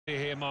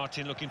here,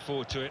 Martin. Looking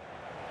forward to it.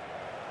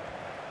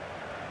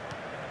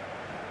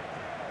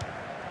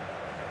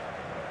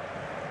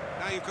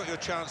 Now you've got your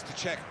chance to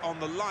check on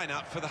the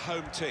lineup for the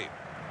home team.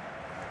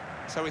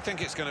 So we think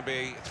it's going to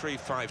be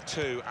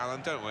 3-5-2,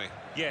 Alan, don't we?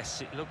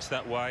 Yes, it looks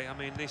that way. I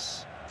mean,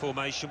 this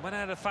formation went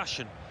out of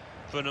fashion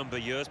for a number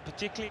of years,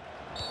 particularly...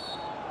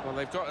 Well,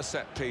 they've got a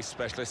set-piece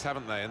specialist,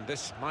 haven't they? And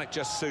this might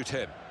just suit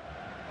him.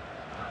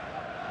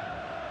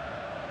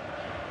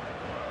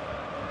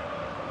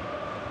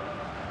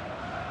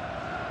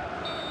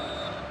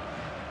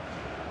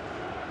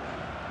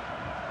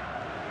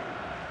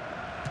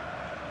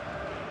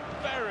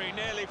 Very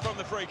nearly from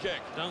the free kick.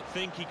 Don't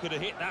think he could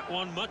have hit that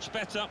one much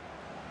better.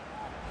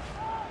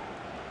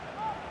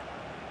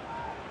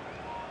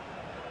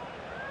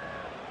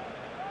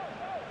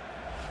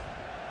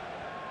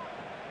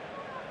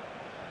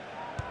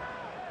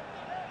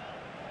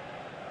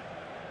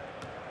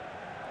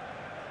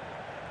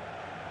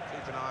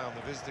 Keep an eye on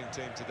the visiting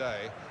team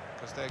today,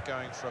 because they're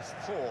going for a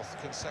fourth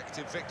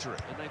consecutive victory.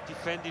 And they've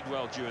defended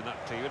well during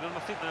that period, and I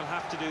think they'll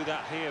have to do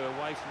that here,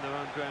 away from their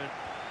own ground.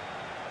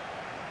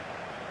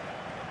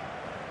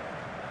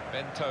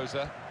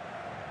 Ventosa.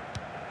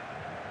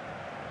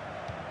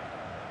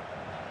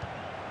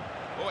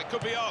 Oh, it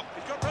could be on.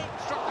 He's got room.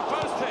 Struck the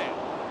post here.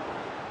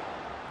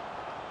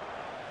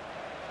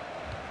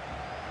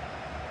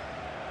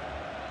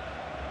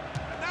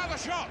 And now the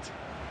shot.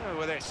 Well,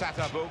 whether it sat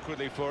up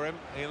awkwardly for him,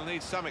 he'll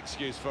need some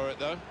excuse for it,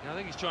 though. Yeah, I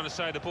think he's trying to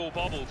say the ball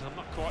bobbled. I'm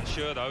not quite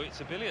sure, though.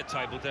 It's a billiard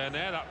table down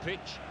there, that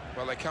pitch.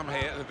 Well, they come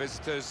here, the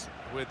visitors,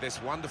 with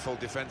this wonderful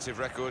defensive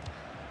record.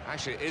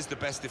 Actually, it is the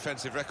best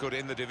defensive record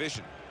in the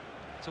division.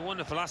 It's a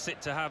wonderful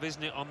asset to have,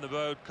 isn't it, on the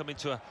road, coming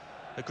to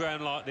a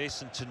ground like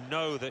this, and to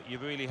know that you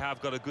really have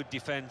got a good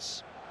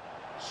defence.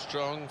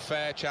 Strong,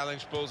 fair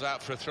challenge, ball's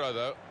out for a throw,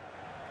 though.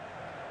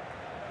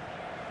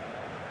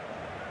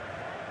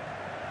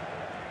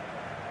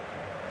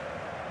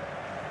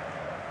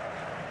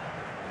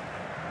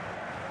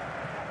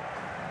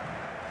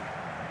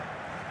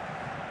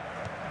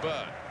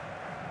 Burn.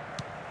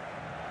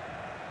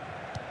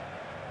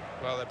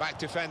 Well, they're back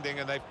defending,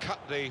 and they've cut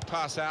the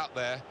pass out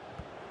there,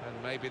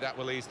 and maybe that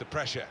will ease the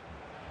pressure.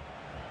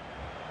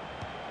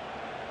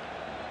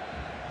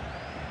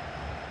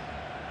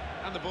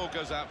 And the ball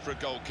goes out for a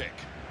goal kick.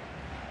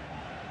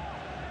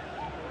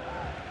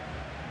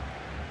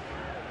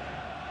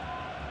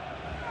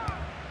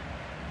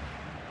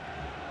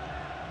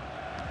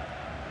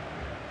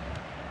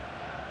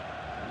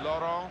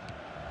 Laurent.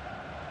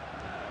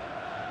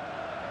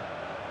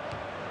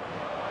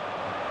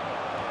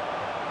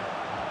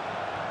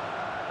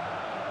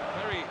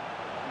 Very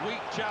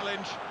weak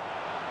challenge.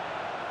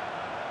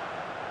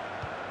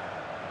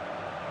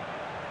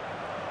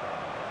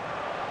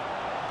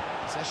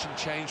 Possession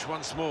change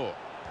once more.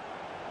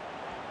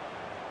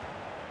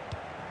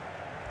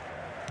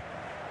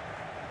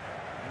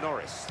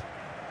 Norris.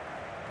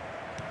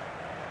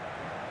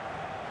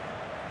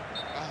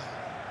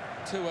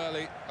 Too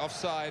early,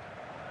 offside.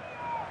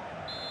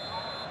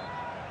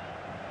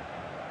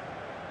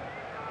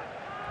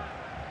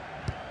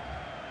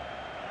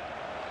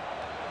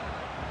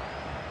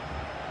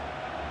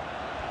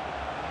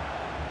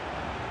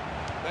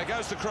 There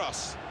goes the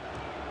cross.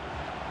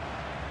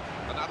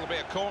 And that'll be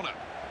a corner.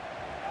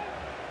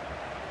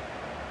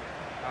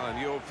 Alan,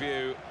 your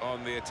view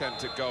on the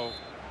attempt at goal?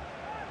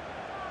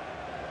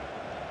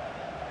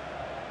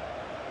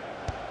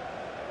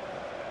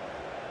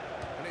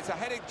 And it's a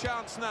heading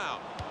chance now.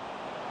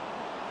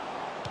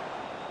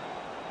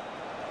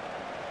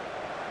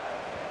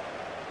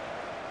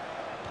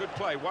 Good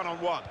play,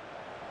 one-on-one.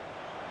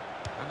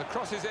 And the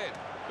cross is in.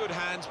 Good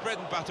hands, bread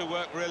and butter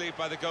work, really,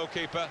 by the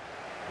goalkeeper.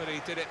 But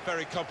he did it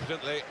very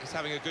competently. He's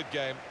having a good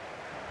game.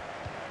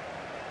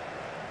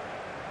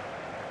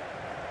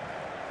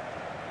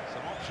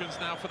 Options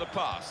now for the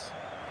pass.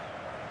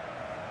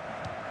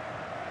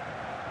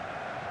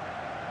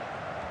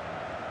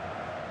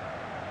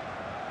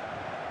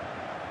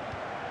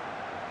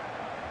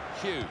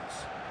 Hughes.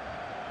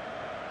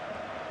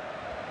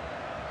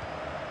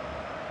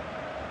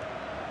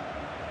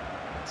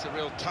 It's a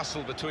real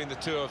tussle between the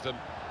two of them.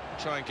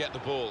 Try and get the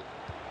ball.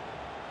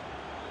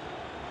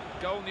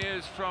 Goal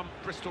news from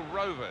Bristol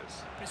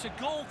Rovers. It's a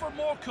goal for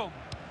Morecambe.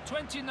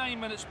 29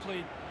 minutes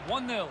played,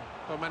 1-0.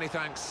 Well, many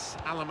thanks,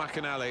 Alan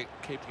McInally,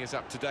 keeping us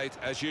up to date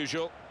as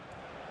usual.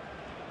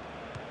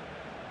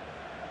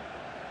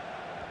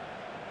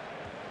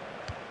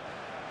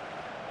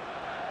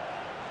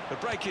 The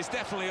break is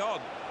definitely on.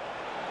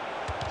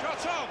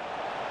 Shot on!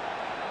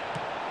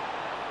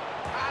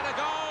 And a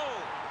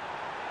goal!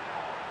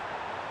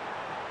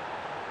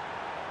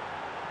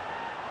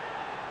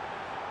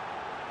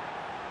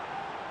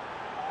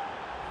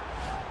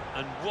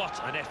 And what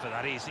an effort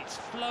that is. It's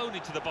flown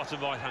into the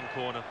bottom right-hand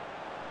corner.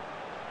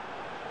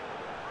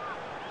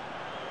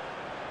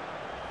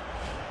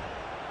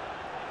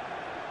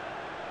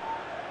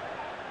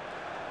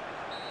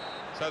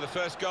 So the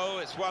first goal,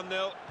 it's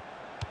 1-0.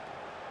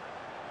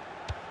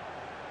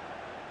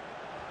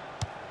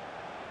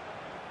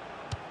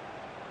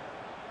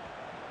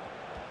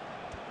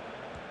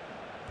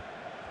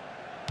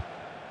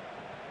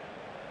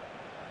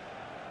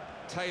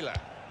 Taylor.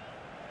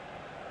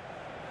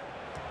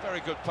 Very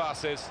good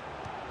passes.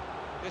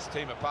 This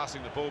team are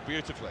passing the ball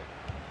beautifully.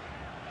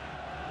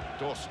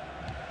 Dawson.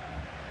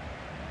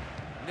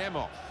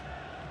 Nemov.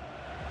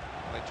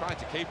 They tried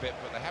to keep it,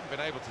 but they haven't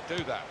been able to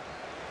do that.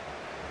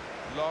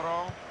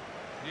 Laurent.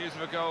 News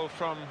of a goal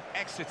from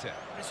Exeter.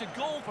 It's a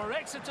goal for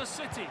Exeter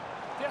City.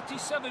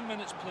 37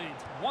 minutes played.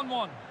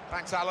 1-1.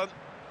 Thanks, Alan.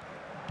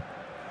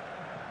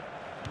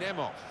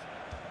 Nemov.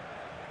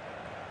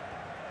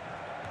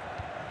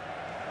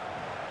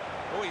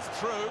 Oh, he's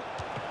through.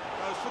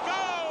 Goes for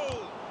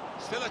goal!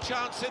 Still a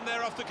chance in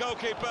there off the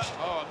goalkeeper.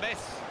 Oh, a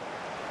miss.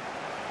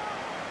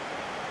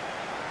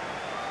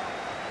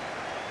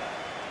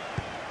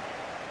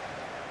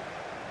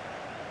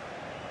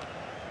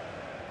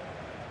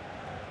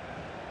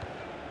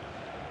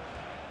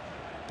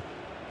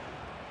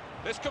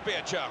 This could be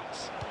a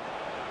chance.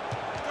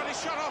 He's got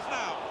his shot off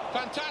now.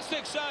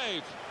 Fantastic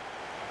save.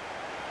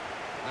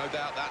 No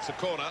doubt that's a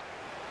corner.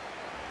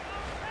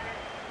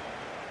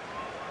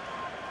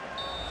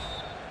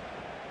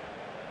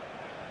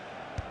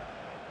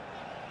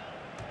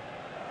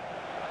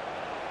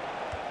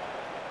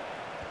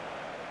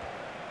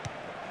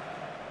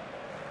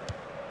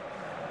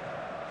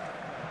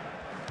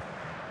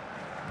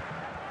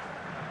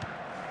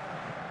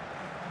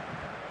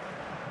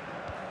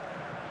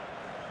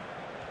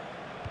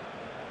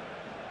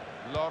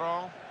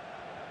 Laurent.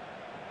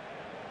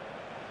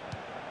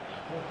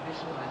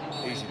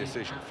 Easy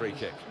decision, free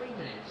kick. 3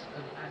 minutes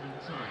of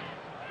added time.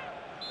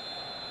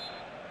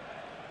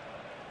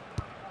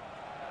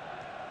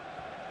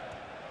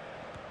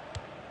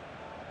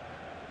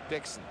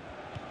 Dixon.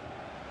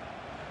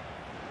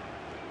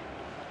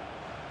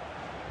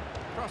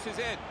 Cross is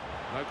in.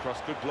 No cross,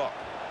 good block.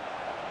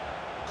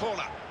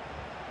 Corner.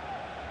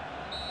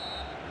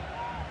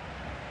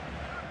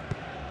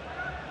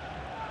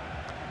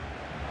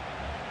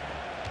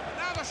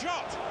 Now the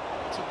shot.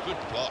 It's a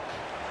good block.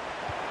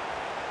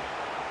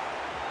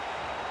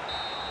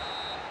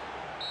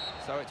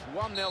 So it's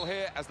 1-0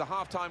 here as the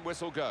half-time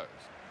whistle goes.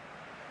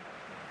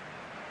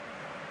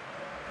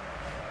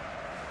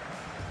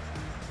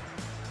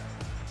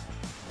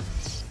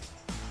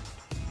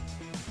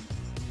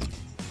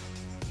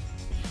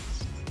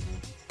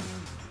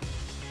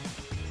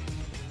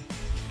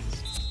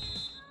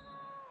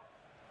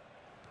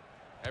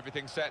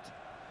 Everything set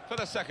for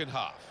the second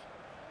half.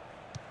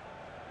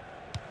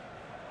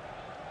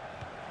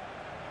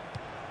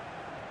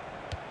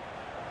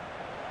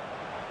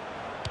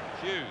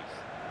 Hughes.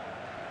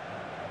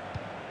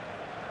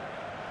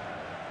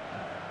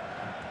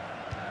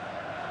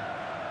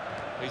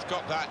 He's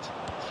got that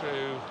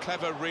through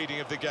clever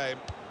reading of the game,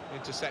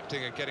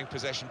 intercepting and getting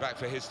possession back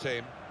for his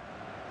team.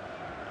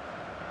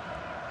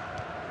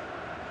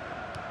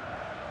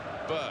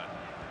 Byrne.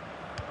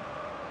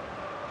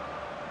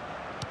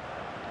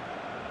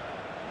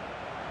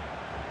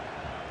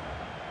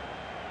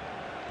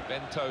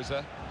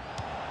 Ventosa.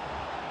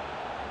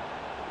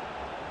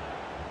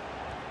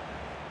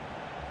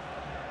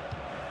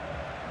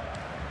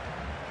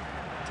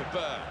 To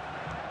Byrne.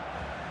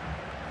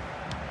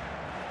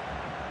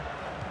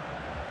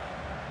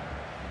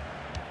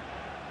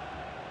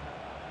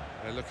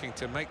 They're looking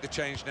to make the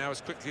change now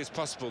as quickly as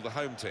possible, the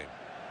home team.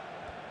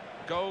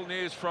 Goal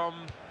news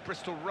from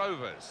Bristol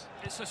Rovers.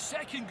 It's a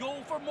second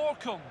goal for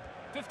Morecambe.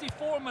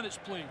 54 minutes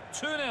played.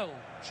 2-0.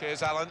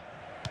 Cheers, Alan.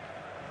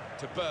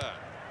 To Byrne.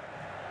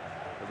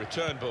 The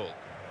return ball.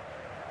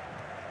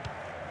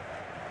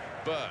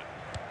 Byrne.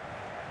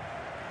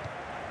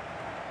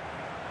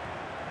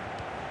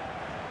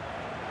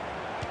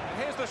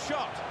 And here's the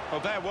shot. Well,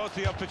 there was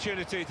the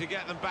opportunity to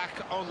get them back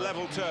on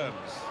level terms.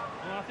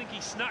 Well, I think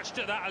he snatched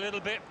at that a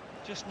little bit.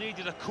 Just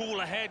needed a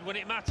cooler head when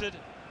it mattered.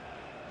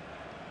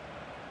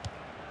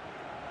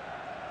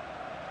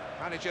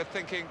 Manager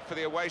thinking for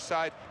the away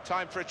side,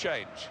 time for a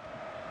change.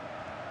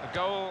 A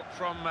goal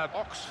from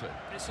Oxford.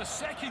 It's a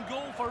second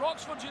goal for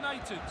Oxford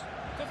United.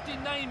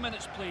 59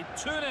 minutes played.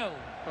 2-0.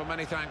 Well,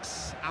 many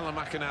thanks, Alan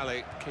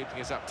McInally, keeping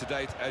us up to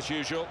date as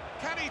usual.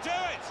 Can he do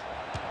it?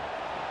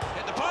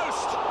 Hit the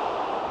post!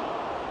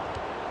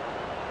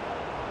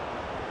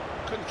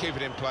 Couldn't keep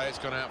it in play, it's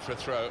gone out for a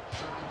throw.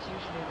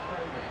 Substitution in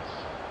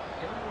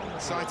progress.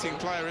 Exciting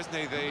player, isn't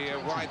he? The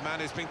wide man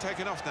has been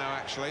taken off now,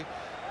 actually.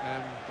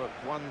 But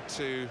one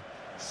to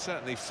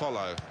certainly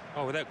follow.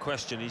 Oh, without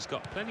question, he's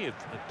got plenty of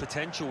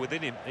potential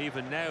within him.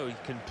 Even now, he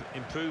can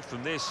improve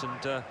from this,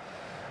 and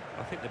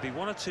I think there'll be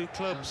one or two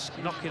clubs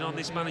knocking on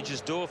this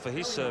manager's door for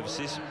his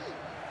services.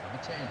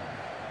 Number 10.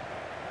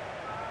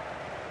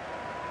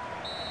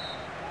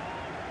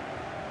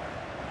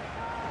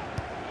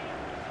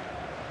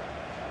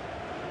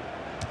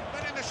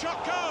 Letting the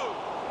shot go.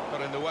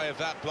 Got in the way of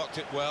that, blocked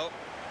it well.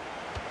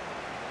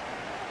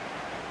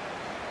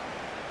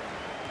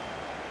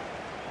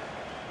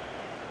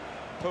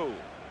 Poole.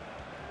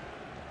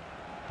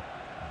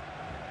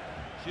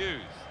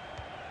 Hughes.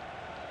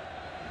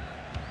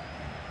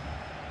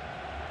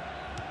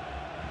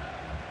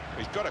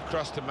 He's got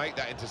across to make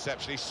that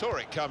interception. He saw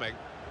it coming.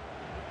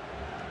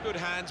 Good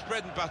hands,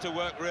 bread and butter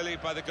work really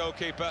by the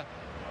goalkeeper.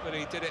 but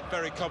he did it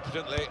very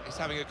competently. He's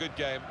having a good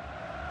game.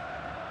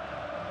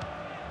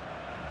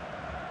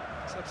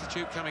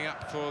 Substitute coming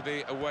up for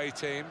the away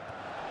team.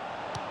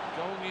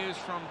 Goal news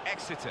from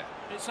Exeter.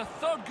 It's a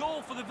third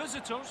goal for the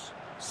visitors.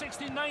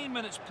 69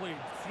 minutes played,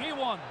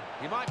 3-1.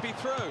 He might be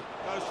through.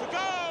 Goes for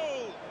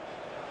goal!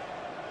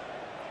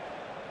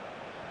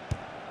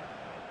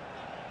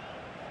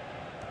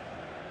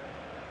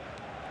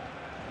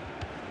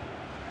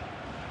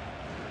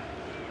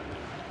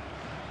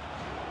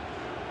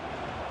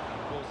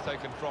 The ball's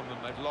taken from them,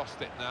 they've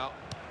lost it now.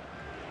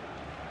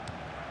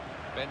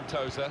 Ben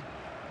Tozer.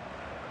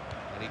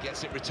 And he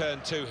gets it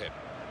returned to him.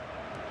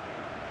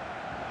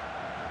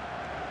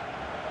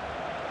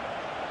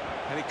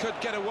 And he could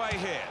get away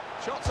here.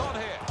 Shots on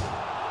here.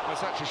 Well,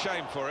 such a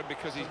shame for him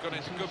because he's got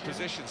into good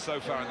position so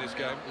far in this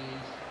game.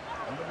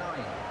 Number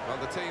 9. Well,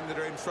 the team that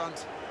are in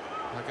front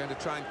are going to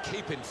try and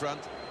keep in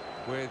front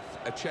with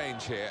a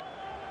change here.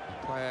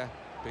 A player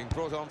being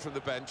brought on from the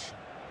bench.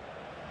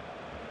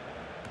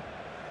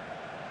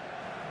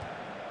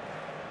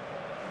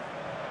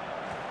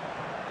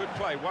 Good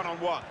play,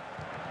 one-on-one.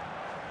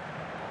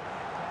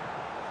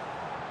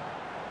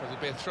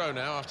 It'll be a throw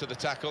now after the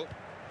tackle.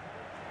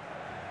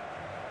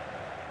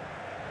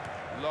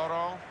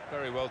 Laurent,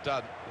 very well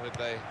done with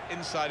the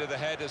inside of the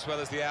head as well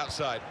as the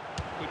outside.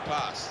 Good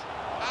pass.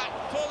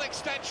 At full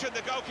extension,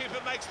 the goalkeeper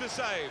makes the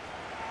save.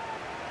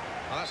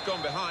 Well, that's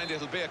gone behind,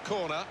 it'll be a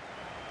corner.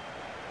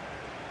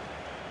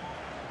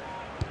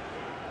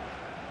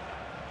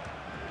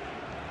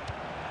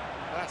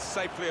 That's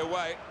safely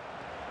away.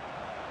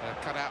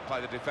 Cut out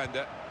by the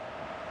defender.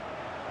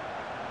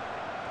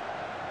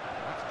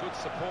 That's good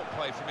support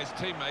play from his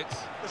teammates.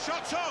 The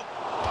shot's on!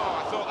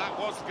 Oh, I thought that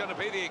was going to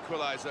be the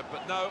equaliser,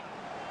 but no.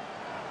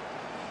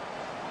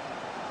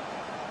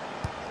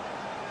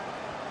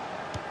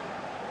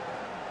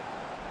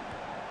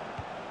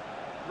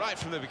 Right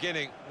from the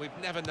beginning, we've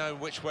never known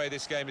which way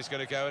this game is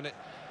going to go, and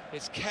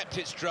it's kept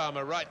its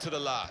drama right to the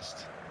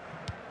last.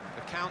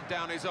 The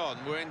countdown is on.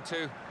 We're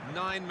into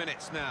 9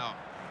 minutes now.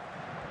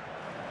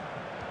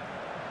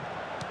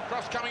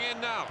 Cross coming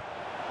in now.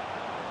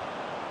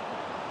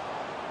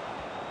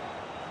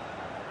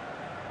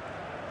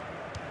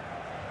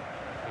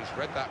 He's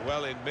read that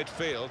well in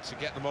midfield to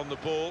get them on the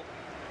ball.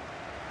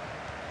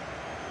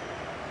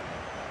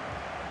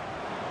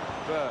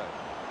 Bird.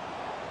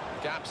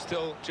 Gap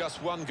still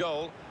just 1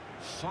 goal.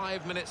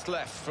 5 minutes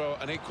left for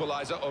an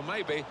equaliser, or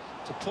maybe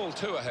to pull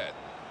 2 ahead.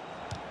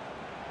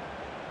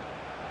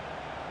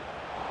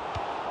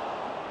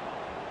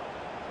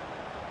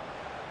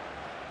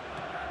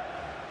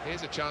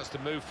 Here's a chance to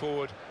move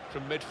forward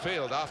from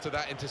midfield after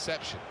that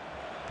interception.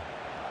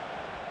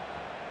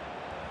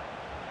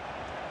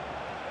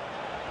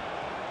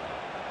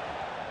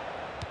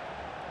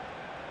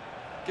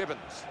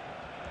 Gibbons.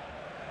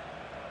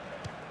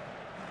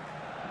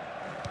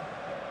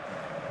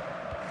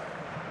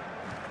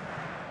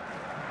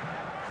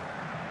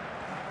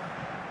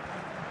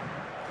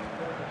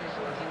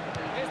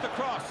 Here's the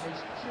cross.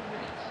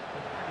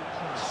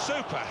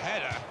 Super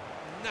header,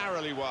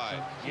 narrowly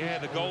wide. Yeah,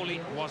 the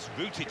goalie was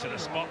rooted to the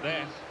spot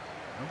there.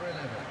 Number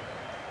 11.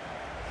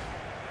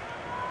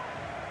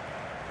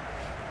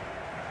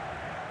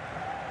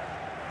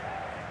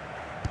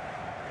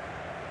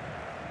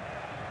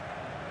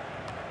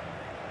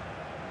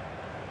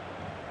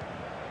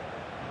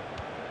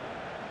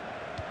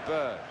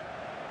 Bird.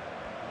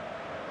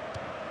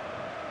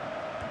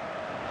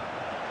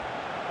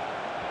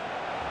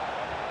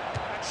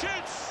 And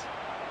shoots!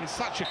 It's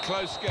such a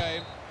close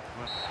game.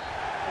 Well,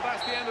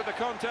 that's the end of the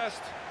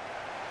contest.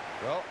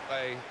 Well,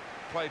 they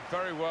played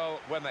very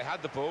well when they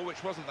had the ball,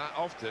 which wasn't that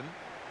often,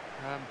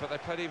 but they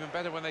played even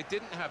better when they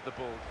didn't have the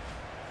ball.